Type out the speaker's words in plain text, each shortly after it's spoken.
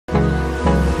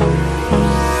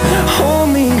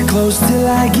close till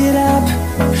I get up.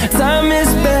 Time is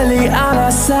barely on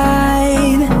our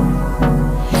side.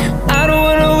 I don't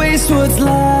wanna waste what's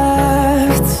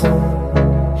left.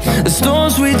 The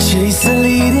storms we chase are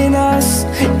leading us,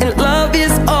 and love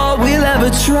is all we'll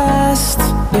ever trust.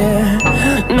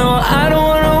 Yeah, no, I don't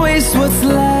wanna waste what's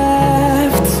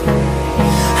left.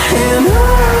 And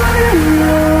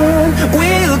on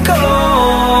we'll go,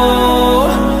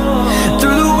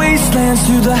 through the wastelands,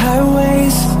 through the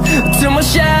highways, till my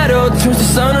shadow turns to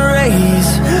sun rays.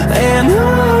 And